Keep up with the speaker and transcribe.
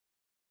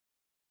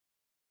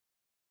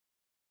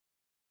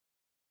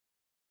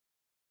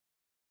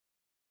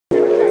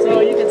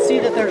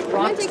that there's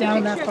rocks down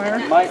in that fire?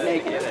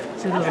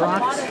 See those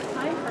rocks?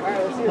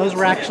 Those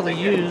were actually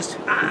used to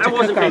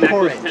cook our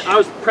porridge. I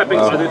was prepping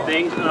other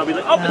things, and I'll be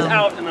like, oh, it's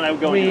out, and then I would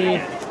go. We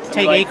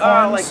take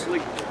acorns,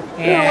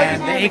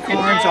 and the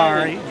acorns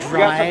are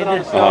dried,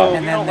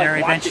 and then they're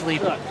eventually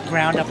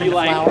ground up into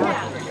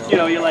flour. You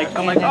know, you're like,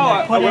 I'm like,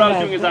 oh, what I was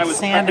doing is I was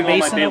sand prepping all my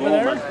basin over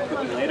there,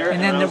 later,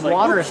 and then the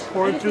water is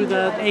poured through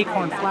the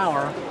acorn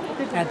flour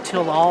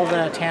until all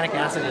the tannic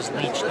acid is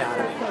leached out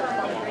of it.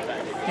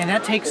 And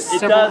that takes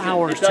several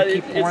hours to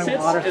keep pouring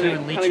water through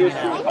and leaching it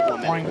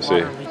out. Pouring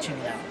water and leaching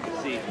it out.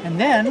 And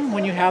then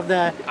when you have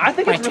the, by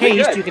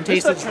taste, you can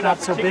taste it's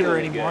not so bitter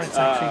anymore. It's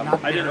actually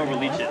not bitter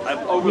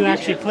anymore. You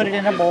actually put it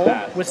in a bowl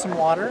with some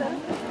water,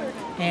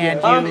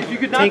 and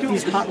you take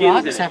these hot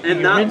rocks after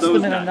you rinse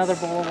them in another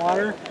bowl of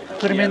water,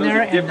 put them in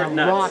there, and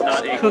the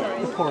rocks cook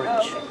the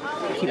porridge.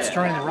 Keep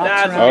stirring the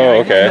rocks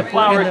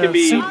around in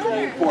the soup,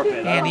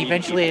 and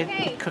eventually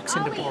it cooks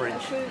into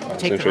porridge. You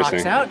take the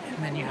rocks out,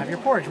 and then you have your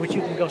porridge, which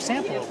you can go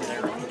sample over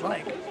there if you'd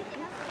like.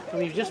 So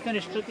we've just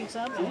finished cooking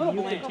some, and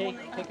you can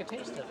take a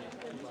taste of it.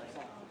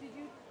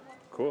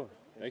 Cool.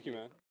 Thank you,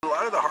 man. A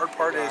lot of the hard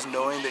part is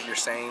knowing that you're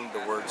saying the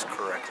words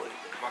correctly.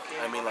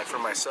 I mean, like for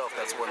myself,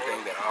 that's one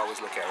thing that I always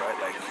look at, right?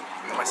 Like,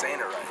 am I saying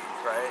it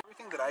right?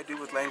 Everything that I do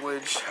with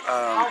language,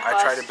 I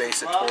try to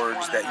base it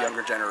towards that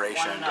younger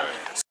generation.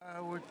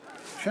 We're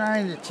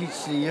trying to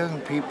teach the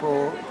young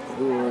people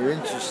who are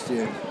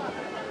interested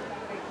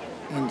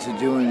into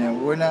doing it.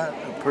 We're not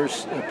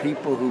a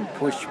people who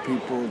push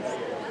people.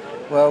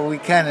 Well, we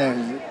kind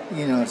of,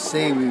 you know,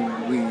 say we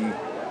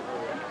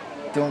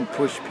don't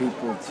push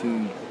people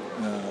to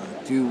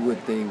do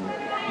what they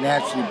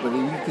naturally, but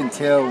you can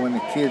tell when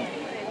a kid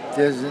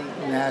doesn't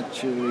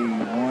naturally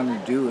want to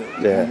do it,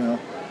 you know.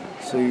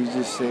 So you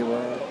just say,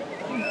 well,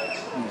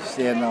 you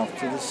stand off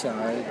to the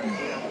side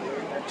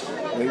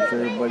and wait for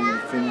everybody to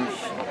finish.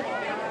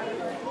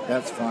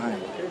 That's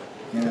fine,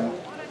 you know.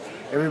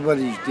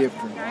 Everybody's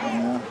different, you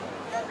know.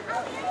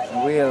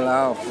 And we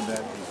allow for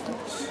that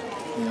difference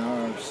in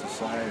our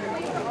society.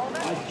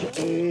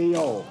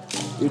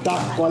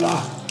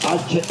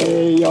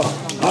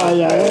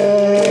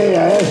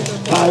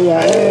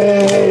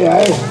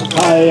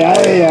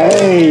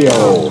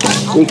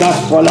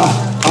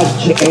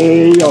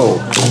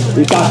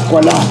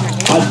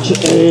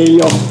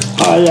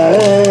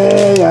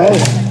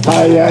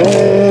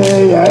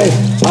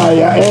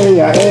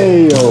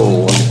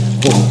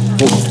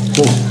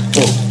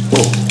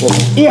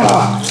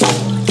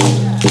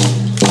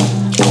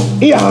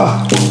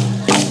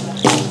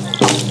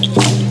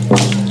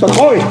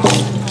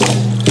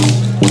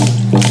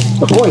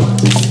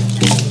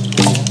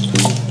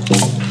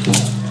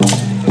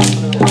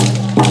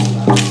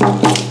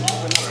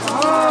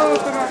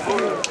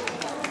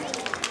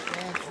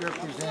 Dance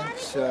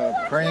represents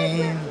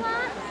praying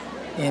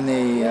in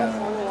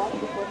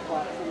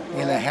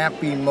a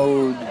happy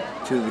mode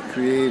to the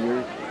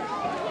Creator,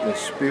 the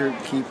spirit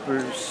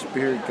keepers,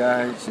 spirit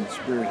guides, and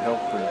spirit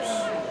helpers.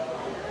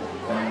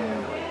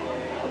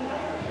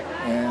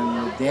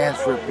 And the dance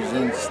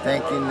represents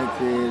thanking the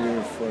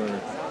Creator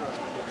for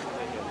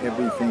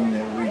everything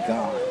that we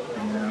got,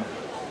 you know.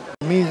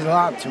 It means a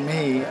lot to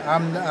me.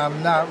 I'm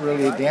not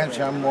really a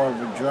dancer, I'm more of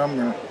a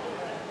drummer.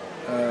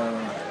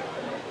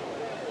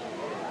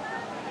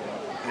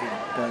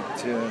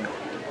 But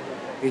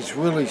it's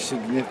really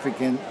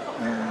significant.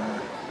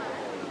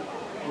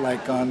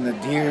 Like on the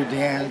deer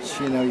dance,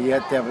 you know, you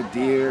have to have a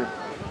deer,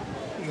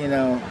 you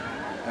know.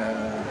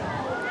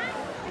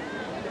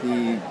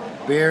 The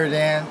bear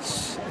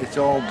dance, it's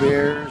all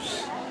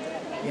bears,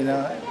 you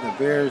know, the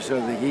bears are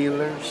the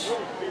healers.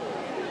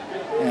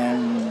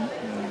 And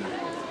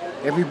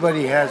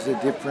everybody has a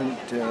different,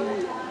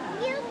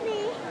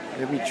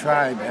 every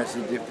tribe has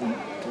a different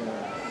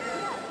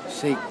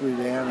sacred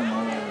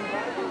animal.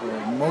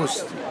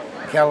 Most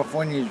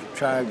California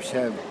tribes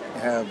have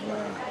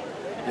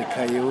the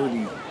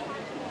coyote.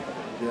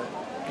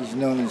 He's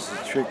known as the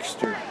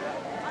trickster.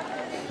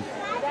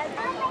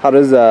 How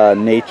does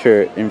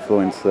nature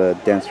influence the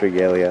dance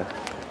regalia?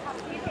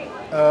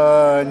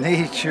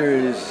 Nature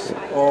is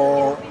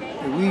all,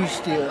 we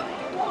used to,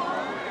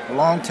 a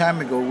long time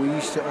ago, we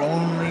used to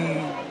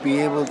only be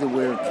able to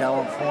wear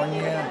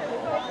California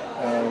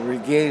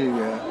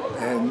regalia,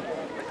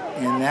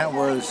 and that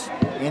was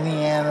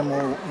any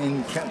animal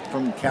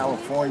from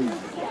California.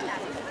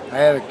 I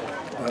had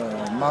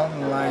a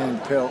mountain lion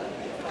pelt,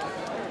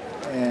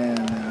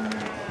 and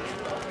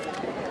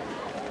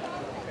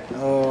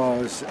I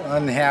was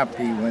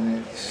unhappy when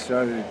it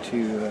started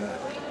to,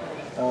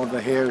 all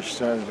the hair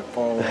started to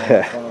fall off.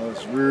 I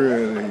was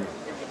really